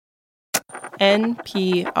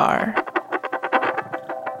NPR.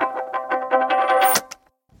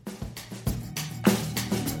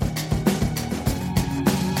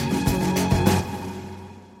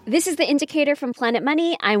 This is The Indicator from Planet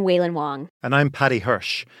Money. I'm Wailin Wong. And I'm Paddy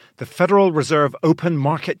Hirsch. The Federal Reserve Open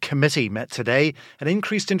Market Committee met today and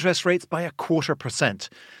increased interest rates by 0.25%.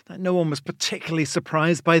 Now, no one was particularly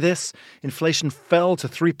surprised by this. Inflation fell to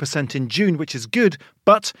 3% in June, which is good,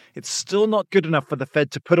 but it's still not good enough for the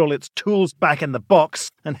Fed to put all its tools back in the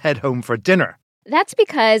box and head home for dinner. That's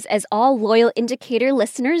because, as all loyal Indicator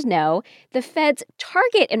listeners know, the Fed's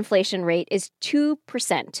target inflation rate is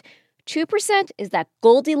 2%. 2% is that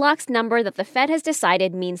Goldilocks number that the Fed has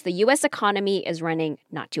decided means the U.S. economy is running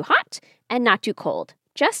not too hot and not too cold.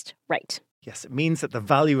 Just right. Yes, it means that the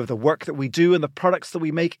value of the work that we do and the products that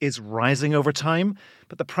we make is rising over time,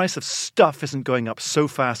 but the price of stuff isn't going up so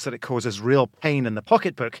fast that it causes real pain in the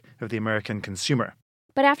pocketbook of the American consumer.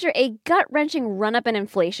 But after a gut-wrenching run-up in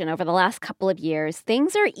inflation over the last couple of years,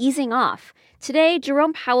 things are easing off. Today,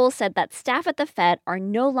 Jerome Powell said that staff at the Fed are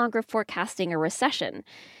no longer forecasting a recession.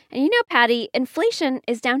 And you know, Patty, inflation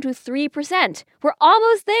is down to 3%. We're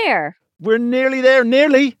almost there. We're nearly there,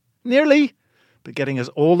 nearly. But getting us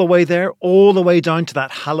all the way there, all the way down to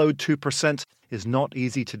that hallowed 2% is not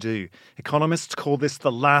easy to do. Economists call this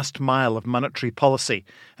the last mile of monetary policy.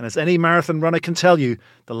 And as any marathon runner can tell you,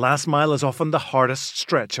 the last mile is often the hardest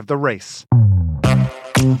stretch of the race.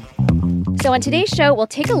 So on today's show, we'll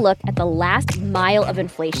take a look at the last mile of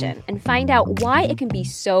inflation and find out why it can be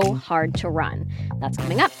so hard to run. That's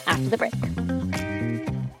coming up after the break.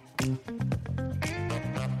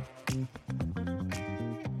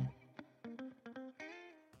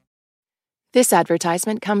 This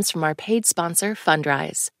advertisement comes from our paid sponsor,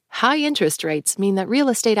 Fundrise. High interest rates mean that real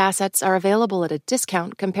estate assets are available at a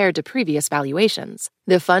discount compared to previous valuations.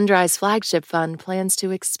 The Fundrise flagship fund plans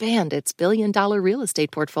to expand its billion-dollar real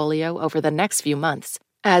estate portfolio over the next few months.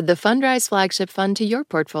 Add the Fundrise flagship fund to your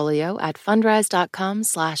portfolio at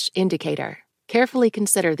fundrise.com/indicator. Carefully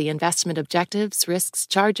consider the investment objectives, risks,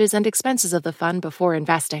 charges, and expenses of the fund before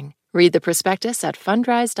investing. Read the prospectus at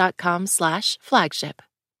fundrise.com/flagship.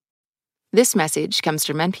 This message comes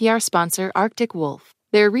from NPR sponsor Arctic Wolf.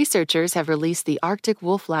 Their researchers have released the Arctic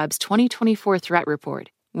Wolf Lab's 2024 Threat Report.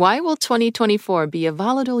 Why will 2024 be a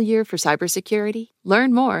volatile year for cybersecurity?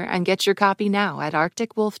 Learn more and get your copy now at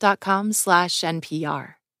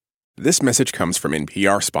arcticwolf.com/NPR. This message comes from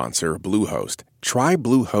NPR sponsor Bluehost. Try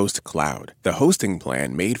Bluehost Cloud, the hosting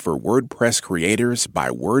plan made for WordPress creators by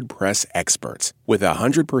WordPress experts. With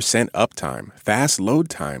 100% uptime, fast load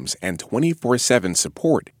times, and 24/7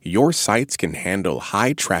 support, your sites can handle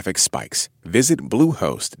high traffic spikes. Visit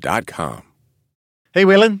Bluehost.com. Hey,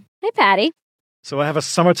 Wailin. Hey, Patty. So I have a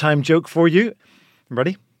summertime joke for you.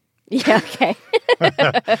 Ready? Yeah, okay.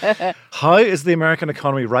 How is the American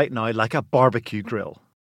economy right now like a barbecue grill?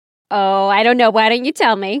 Oh, I don't know. Why don't you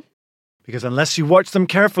tell me? Because unless you watch them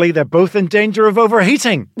carefully, they're both in danger of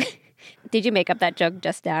overheating. Did you make up that joke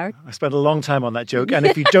just now? I spent a long time on that joke, and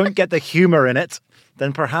if you don't get the humor in it,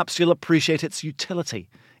 then perhaps you'll appreciate its utility.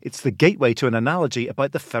 It's the gateway to an analogy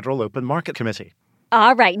about the Federal Open Market Committee.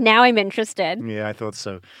 All right, now I'm interested. Yeah, I thought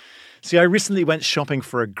so. See, I recently went shopping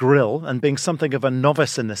for a grill, and being something of a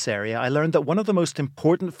novice in this area, I learned that one of the most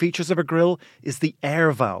important features of a grill is the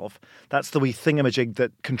air valve. That's the wee thingamajig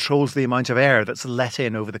that controls the amount of air that's let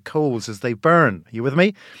in over the coals as they burn. Are you with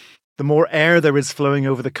me? The more air there is flowing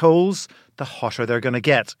over the coals, the hotter they're going to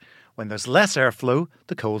get. When there's less airflow,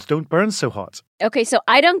 the coals don't burn so hot. Okay, so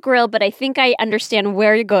I don't grill, but I think I understand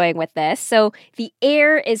where you're going with this. So the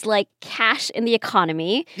air is like cash in the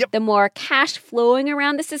economy. Yep. The more cash flowing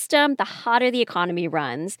around the system, the hotter the economy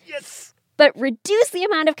runs. Yes! But reduce the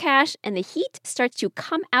amount of cash and the heat starts to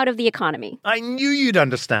come out of the economy. I knew you'd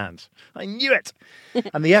understand. I knew it.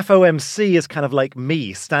 And the FOMC is kind of like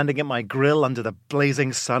me, standing at my grill under the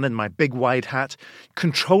blazing sun in my big wide hat,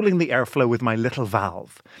 controlling the airflow with my little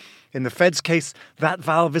valve. In the Fed's case, that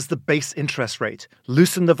valve is the base interest rate.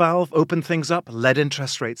 Loosen the valve, open things up, let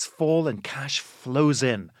interest rates fall and cash flows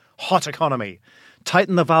in. Hot economy.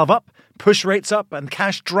 Tighten the valve up, push rates up, and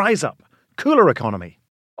cash dries up. Cooler economy.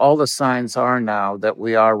 All the signs are now that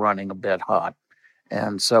we are running a bit hot.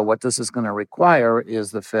 And so what this is going to require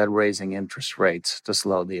is the Fed raising interest rates to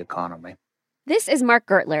slow the economy. This is Mark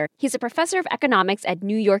Gertler. He's a professor of economics at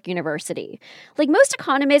New York University. Like most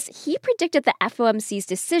economists, he predicted the FOMC's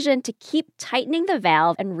decision to keep tightening the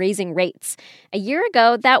valve and raising rates. A year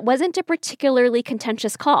ago, that wasn't a particularly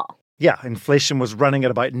contentious call. Yeah, inflation was running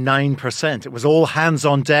at about 9%. It was all hands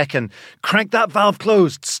on deck and crank that valve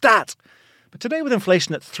closed, stat! But today with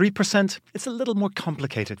inflation at 3%, it's a little more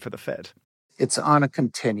complicated for the Fed. It's on a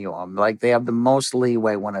continuum. Like they have the most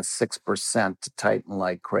leeway when it's 6% to tighten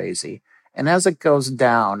like crazy. And as it goes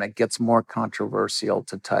down, it gets more controversial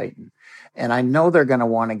to tighten. And I know they're going to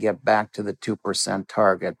want to get back to the 2%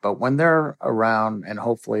 target, but when they're around, and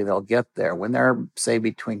hopefully they'll get there, when they're, say,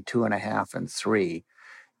 between 2.5 and 3,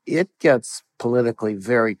 it gets politically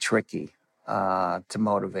very tricky to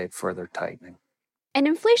motivate further tightening. An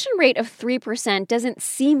inflation rate of 3% doesn't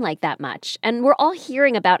seem like that much, and we're all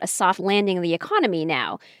hearing about a soft landing in the economy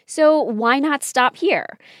now, so why not stop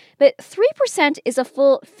here? But 3% is a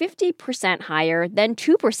full 50% higher than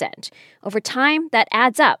 2%. Over time, that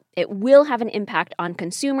adds up. It will have an impact on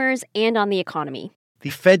consumers and on the economy. The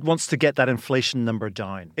Fed wants to get that inflation number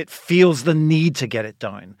down. It feels the need to get it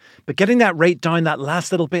down. But getting that rate down that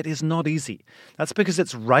last little bit is not easy. That's because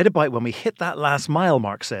it's right about when we hit that last mile,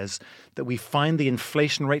 Mark says, that we find the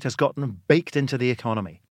inflation rate has gotten baked into the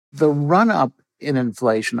economy. The run-up in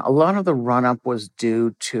inflation, a lot of the run-up was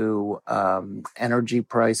due to energy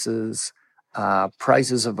prices,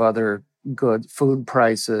 prices of other goods, food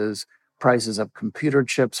prices, prices of computer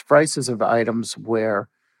chips, prices of items where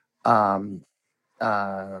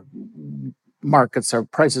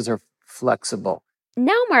prices are flexible.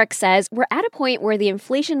 Now, Mark says, we're at a point where the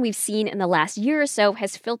inflation we've seen in the last year or so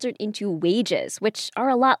has filtered into wages, which are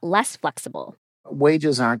a lot less flexible.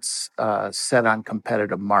 Wages aren't set on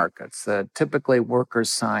competitive markets. Typically,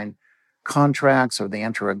 workers sign contracts or they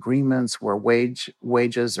enter agreements where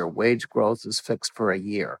wages or wage growth is fixed for a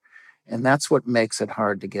year. And that's what makes it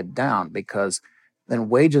hard to get down, because then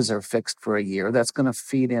wages are fixed for a year. That's going to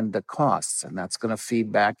feed into costs, and that's going to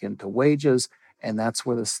feed back into wages, and that's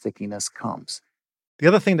where the stickiness comes. The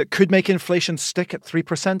other thing that could make inflation stick at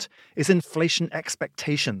 3% is inflation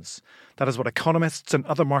expectations. That is what economists and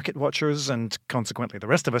other market watchers, and consequently the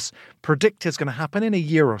rest of us, predict is going to happen in a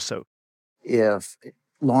year or so. If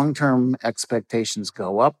long-term expectations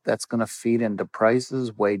go up, that's going to feed into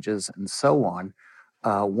prices, wages, and so on.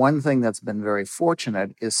 One thing that's been very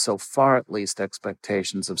fortunate is, so far at least,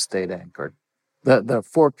 expectations have stayed anchored. The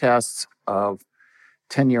forecasts of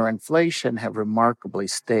 10-year inflation have remarkably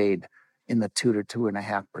stayed in the 2 to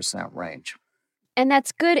 2.5% range. And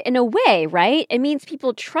that's good in a way, right? It means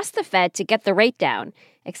people trust the Fed to get the rate down.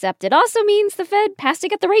 Except it also means the Fed has to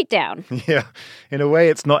get the rate down. Yeah, in a way,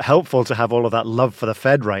 it's not helpful to have all of that love for the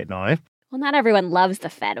Fed right now. Well, not everyone loves the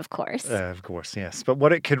Fed, of course. Of course, yes. But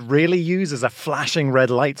what it could really use is a flashing red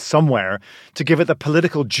light somewhere to give it the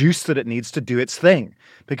political juice that it needs to do its thing.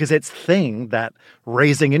 Because its thing, that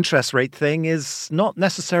raising interest rate thing, is not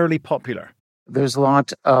necessarily popular. There's a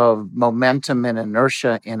lot of momentum and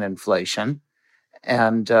inertia in inflation,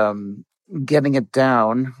 and getting it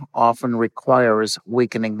down often requires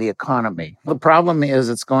weakening the economy. The problem is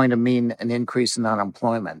it's going to mean an increase in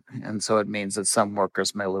unemployment, and so it means that some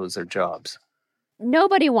workers may lose their jobs.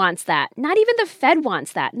 Nobody wants that. Not even the Fed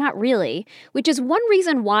wants that, not really, which is one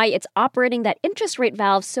reason why it's operating that interest rate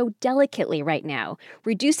valve so delicately right now,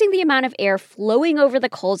 reducing the amount of air flowing over the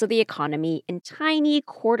coals of the economy in tiny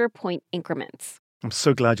quarter-point increments. I'm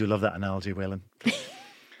so glad you love that analogy, Waylon.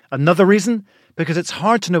 Another reason? Because it's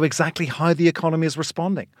hard to know exactly how the economy is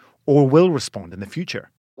responding or will respond in the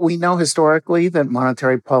future. We know historically that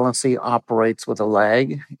monetary policy operates with a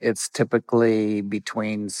lag. It's typically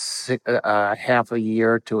between half a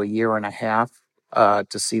year to a year and a half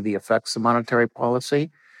to see the effects of monetary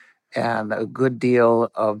policy. And a good deal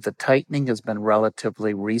of the tightening has been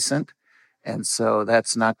relatively recent. And so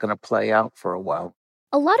that's not going to play out for a while.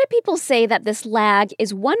 A lot of people say that this lag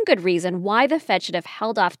is one good reason why the Fed should have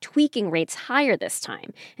held off tweaking rates higher this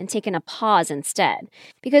time and taken a pause instead.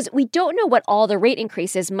 Because we don't know what all the rate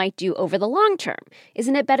increases might do over the long term.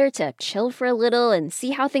 Isn't it better to chill for a little and see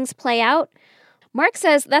how things play out? Mark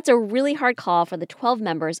says that's a really hard call for the 12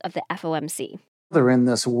 members of the FOMC. They're in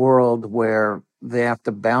this world where they have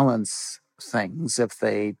to balance things. If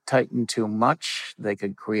they tighten too much, they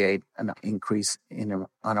could create an increase in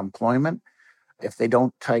unemployment. If they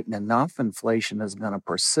don't tighten enough, inflation is going to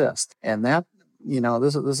persist. And that,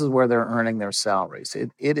 this is where they're earning their salaries.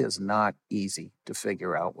 It is not easy to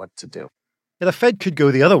figure out what to do. Yeah, the Fed could go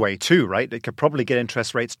the other way too, right? It could probably get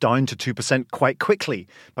interest rates down to 2% quite quickly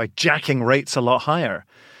by jacking rates a lot higher.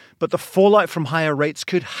 But the fallout from higher rates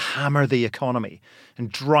could hammer the economy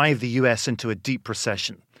and drive the US into a deep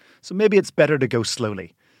recession. So maybe it's better to go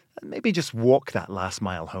slowly and maybe just walk that last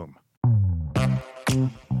mile home.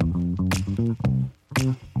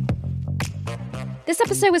 This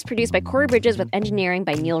episode was produced by Corey Bridges with engineering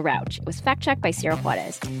by Neil Rauch. It was fact-checked by Sierra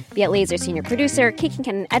Juarez. Viet Le is our senior producer, Kate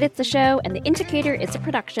Kincannon edits the show, and The Indicator is a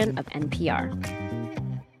production of NPR.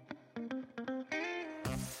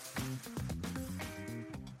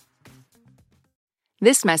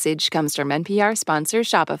 This message comes from NPR sponsor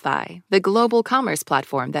Shopify, the global commerce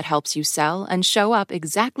platform that helps you sell and show up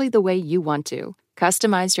exactly the way you want to.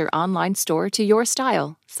 Customize your online store to your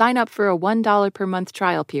style. Sign up for a $1 per month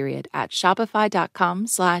trial period at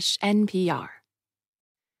shopify.com/NPR.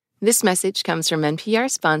 This message comes from NPR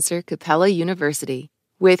sponsor Capella University.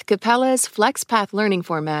 With Capella's FlexPath learning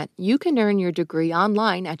format, you can earn your degree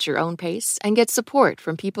online at your own pace and get support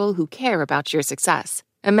from people who care about your success.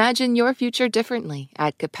 Imagine your future differently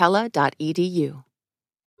at capella.edu.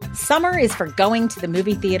 Summer is for going to the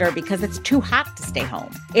movie theater because it's too hot to stay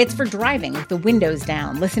home. It's for driving with the windows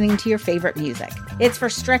down, listening to your favorite music. It's for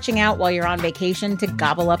stretching out while you're on vacation to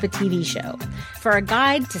gobble up a TV show. For a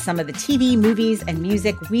guide to some of the TV, movies, and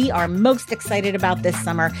music we are most excited about this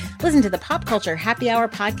summer, listen to the Pop Culture Happy Hour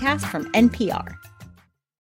podcast from NPR.